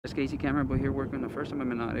SKC camera, but here working on the First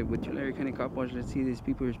Amendment audit with Tulare County Cop Watch. Let's see these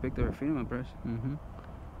people respect our freedom of press.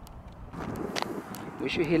 We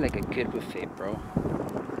should hit like a good buffet, bro.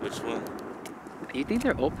 Which one? You think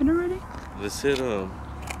they're open already? Let's hit Hometown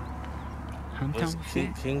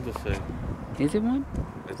Buffet? King Buffet. Is it one?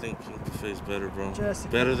 I think King Buffet is better, bro.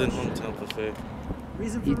 Better than Hometown Buffet.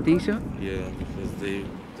 You think so? Yeah, because the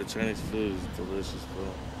Chinese food is delicious, bro.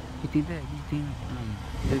 You think the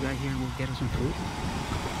guy here will get us some food?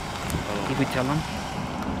 If we tell him?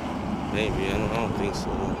 Maybe, I don't think so.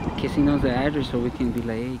 Because he knows the address, so we can be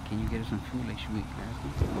like, hey, can you get us some food? Like, should we ask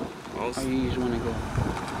him? Or you just want to go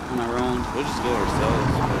on our own? We'll just go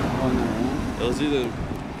ourselves. On our own? It was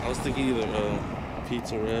I was thinking either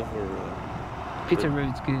Pizza Rev or... Pizza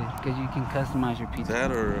Rev is good, because you can customize your pizza.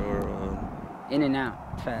 That or In and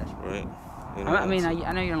out, fast. Right. I mean,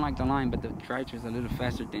 I know you don't like the line, but the drive-thru is a little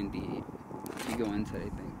faster than the... If you go inside, I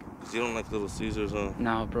think. You don't like Little Caesars, huh?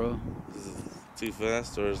 No, bro. Is it too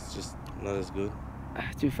fast, or is it just not as good?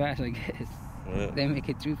 Too fast, I guess. Right. They make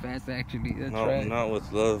it too fast, actually. That's not, right. Not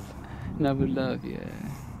with love. Not with love, yeah.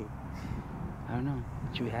 I don't know.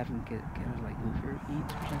 Should we have him get us like Uber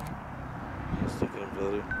Eats or something? I was thinking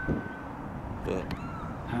about it, but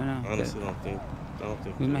I don't know. Honestly, I don't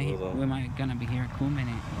think we might gonna be here a cool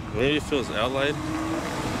minute. Maybe it feels outlined.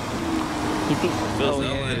 You think? Feels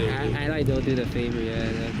I like they'll do the favor.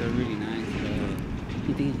 Yeah, they're really nice.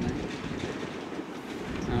 You think he's nice?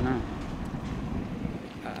 I don't know.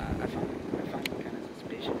 I find him kind of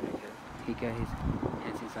suspicious because he got his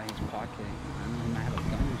hands inside his pocket. I don't know, he might have a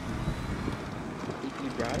gun or something. You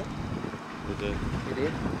brought it? We did. You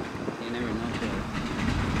did? You never know.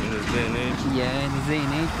 In this day and age? Yeah, in this day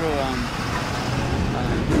and age, bro.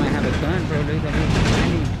 He might have a gun, bro. Look at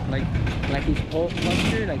him. Like he's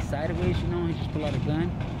posture, like sideways, you know. He just pulled out a gun.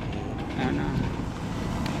 I don't know.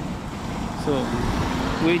 So,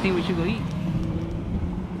 where do you think we should go eat?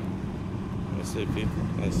 I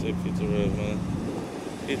say Pizza Rev, man.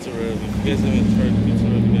 Pizza Rev. If you guys haven't tried Pizza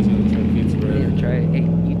Rev, you guys gotta try Pizza Rev. Yeah, try it. Hey,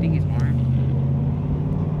 you think it's armed?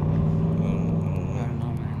 I don't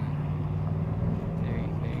know, man. Very.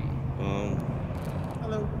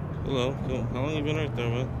 Hello. Hello. Cool. How long you been right there,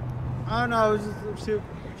 man? I don't know. I was just see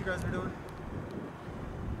what you guys are doing.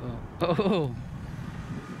 Oh.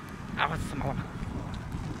 I'm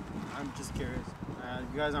just curious.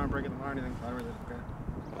 You guys aren't breaking the law or anything, so I really don't care.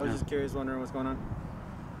 I was just curious, wondering what's going on.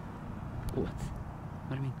 What?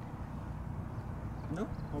 What do you mean? No?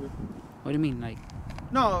 Okay. What do you mean, like?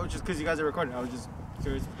 No, just because you guys are recording. I was just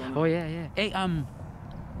curious what's going on. Oh, yeah. Hey,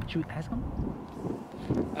 should we ask him?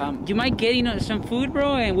 You might get, some food,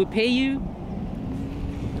 bro, and we pay you.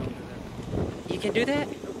 Don't do that. You can do that?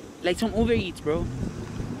 Like some Uber Eats, bro.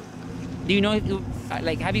 Do you know if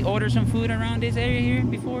have you ordered some food around this area here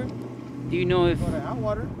before? Do you know if... Go to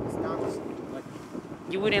Outwater. It's not just like...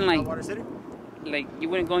 You wouldn't like... Outwater City? Like, you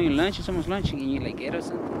wouldn't go on your lunch or someone's lunch and you like get or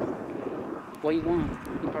something? What you want?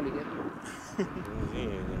 You probably get it.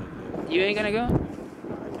 You ain't gonna go? I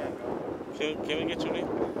can't go. Can we get your name?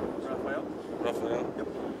 Raphael? Raphael? Yep.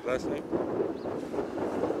 Last name?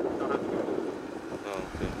 Don't have to go. Oh,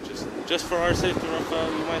 okay. Just for our safety, Raphael,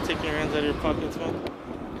 you mind taking your hands out of your pockets, man?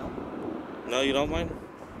 No. No, you don't mind?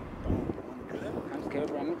 I'm scared,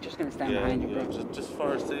 bro. I'm just gonna stand behind you, bro. Just for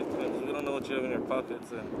our safety, man, because we don't know what you have in your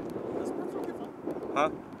pockets. And... That's perfectly fine. Huh?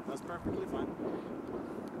 That's perfectly fine.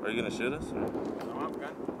 Are you gonna shoot us? Or... No, I'm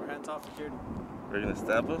good. We're hands off security. Are you gonna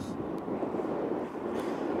stab us?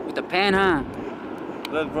 With the pen, huh?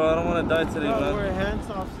 Look, bro, I don't want to die today, No, man. we're hands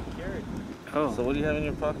off security. Oh. So what do you have in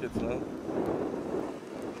your pockets, man?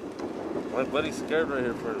 My buddy's scared right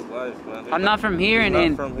here for his life, man. I'm not from here, and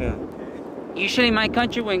then... from here. Usually in my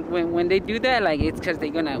country, when they do that, like, it's because they're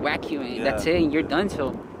gonna whack you, and that's it, and you're done,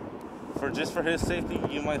 so. Just for his safety,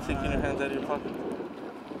 you mind taking your hands out of your pocket?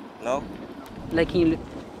 No? Like, can you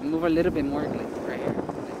move a little bit more, like, right here?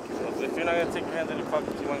 So if you're not gonna take your hands out of your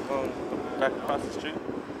pockets, you mind going back across the street?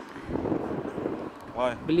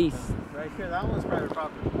 Why? Police. Right here, that one's private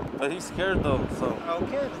property. But he's scared though, so.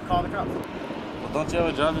 Okay, then call the cops. Well, don't you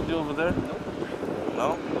have a job to do over there? Nope.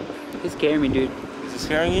 No? He's scaring me, dude. Is he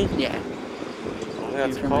scaring you? Yeah. So we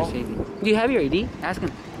have to call? Do you have your ID? Ask him.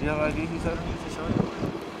 Do you have ID, he said?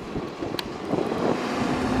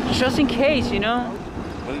 Just in case, you know?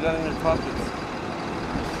 What do you got in your pockets?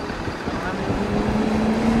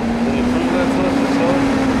 Can you prove that to us or show us?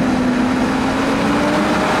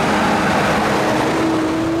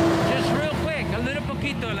 Just real quick, a little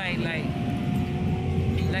poquito, like a...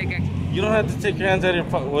 You don't have to take your hands out of your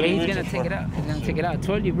pocket. What are you He's gonna take it out. He's gonna take it out. I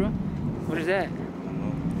told you, bro. What is that?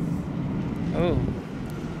 Oh.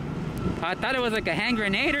 I thought it was like a hand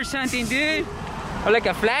grenade or something, dude. Or like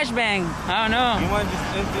a flashbang. I don't know. You mind just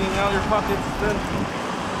emptying out your pockets then?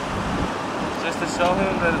 Just to show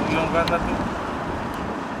him that you don't got nothing?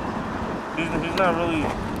 He's not really...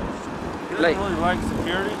 He doesn't really like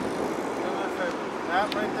security. That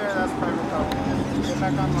right there, that's private property. Get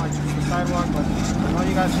back on like the sidewalk, but I know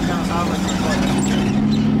you guys can kind of have like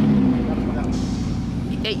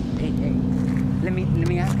Hey. Let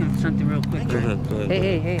me ask him something real quick. Go ahead.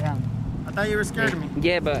 Hey. I thought you were scared of me.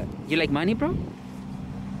 Yeah, but you like money, bro?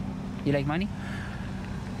 You like money?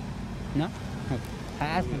 No?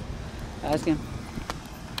 I asked him.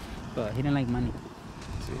 But he didn't like money.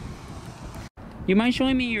 You mind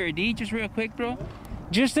showing me your ID just real quick, bro?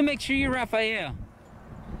 Just to make sure you're Raphael.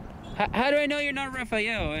 How do I know you're not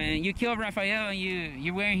Raphael? And you killed Raphael and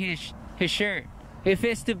you're wearing his shirt. If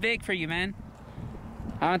it's too big for you, man.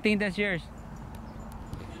 I don't think that's yours.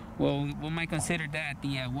 Well, we might consider that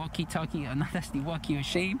the walkie-talkie. No, that's the walkie of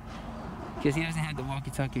shame. Because he doesn't have the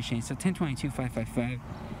walkie-talkie of shame. So 1022-555.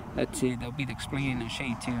 That's it. That'll be the explaining of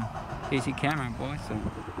shame too. AC camera, boy. So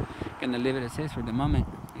gonna leave it as is for the moment.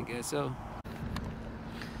 I guess so.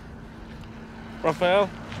 Raphael?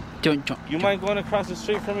 You mind going across the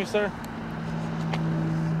street for me, sir?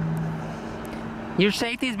 Your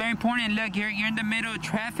safety is very important. Look, you're in the middle of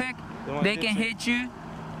traffic. They can hit you.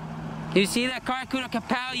 You see that car could have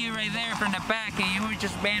compelled you right there from the back, and you were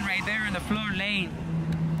just banned right there in the floor lane.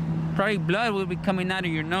 Probably blood will be coming out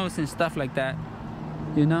of your nose and stuff like that.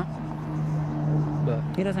 You know? But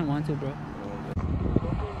he doesn't want to, bro.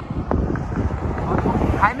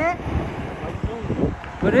 Hi, man.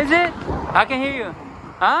 What is it? I can hear you.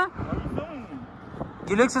 Huh?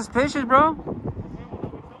 You look suspicious, bro.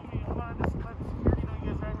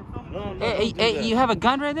 Hey, you have a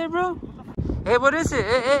gun right there, bro? Hey, what is it?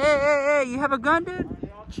 Hey, you have a gun, dude?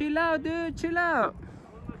 Chill out, dude. Chill out.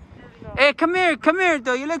 Hey, come here,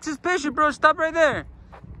 though. You look suspicious, bro. Stop right there.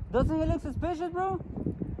 Doesn't he look suspicious, bro?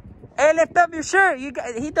 Hey, lift up your shirt.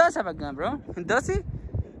 He does have a gun, bro. Does he?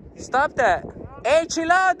 Stop that. Hey,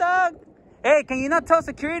 chill out, dog. Hey, can you not tell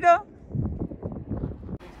security, though?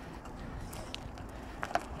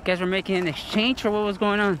 You guys were making an exchange, or what was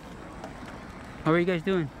going on? What were you guys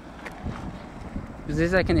doing? Was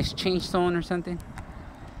this like an exchange zone or something?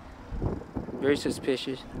 Very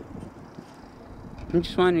suspicious. I'm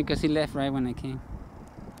just wondering because he left right when I came.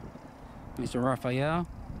 Mr. Raphael,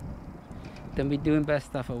 don't be doing bad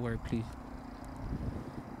stuff at work, please.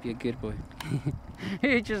 Be a good boy.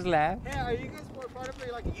 He just laughed. Hey, are you guys part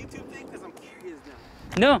of like a YouTube thing? Because I'm curious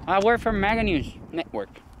now. No, I work for Maga News Network.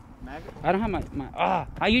 Maga? I don't have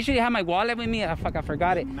I usually have my wallet with me. I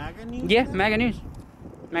forgot it. Maga News? Yeah, Maga News.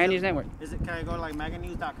 Maga News Network. Can I go to like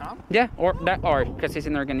maganews.com? Yeah, or because it's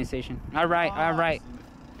an organization. All right.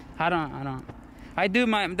 I don't. I do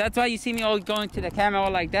that's why you see me always going to the camera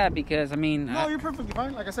all like that, because I mean. No, you're perfectly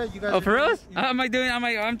fine. Like I said, you guys. Oh, for real?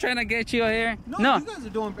 I'm trying to get you here. No, you guys are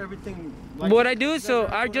doing everything. Like what I do, so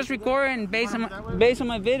I just record and based on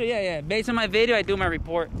my video, based on my video, I do my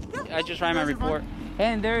report. Yeah, I just write my report.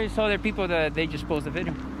 And there is other people that they just post the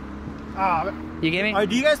video. You get me?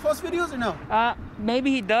 Do you guys post videos or no?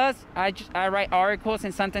 Maybe he does. I write articles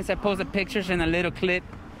and sometimes I post the pictures in a little clip.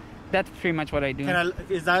 That's pretty much what I do.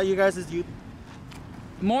 Is that you guys' YouTube?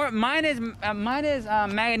 Mine is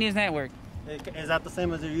Maga News Network. Is that the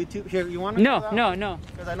same as your YouTube? Here, you want to? No.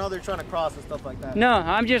 Because I know they're trying to cross and stuff like that. No,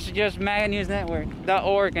 I'm just Maga News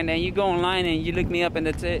Network.org, and then you go online and you look me up, and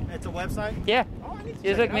that's it. It's a website? Yeah. Oh, I need to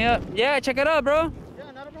just look me up. Yeah, check it out, bro.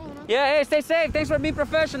 Yeah, not a problem, man. Yeah, hey, stay safe. Thanks for being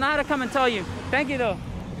professional. I had to come and tell you. Thank you, though.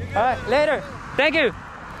 All right, later. Thank you.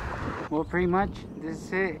 Well, pretty much, this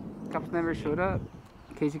is it. Cops never showed up.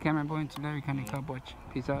 Casey Cameron Boy, and Larry County Cop Watch.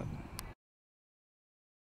 Peace out.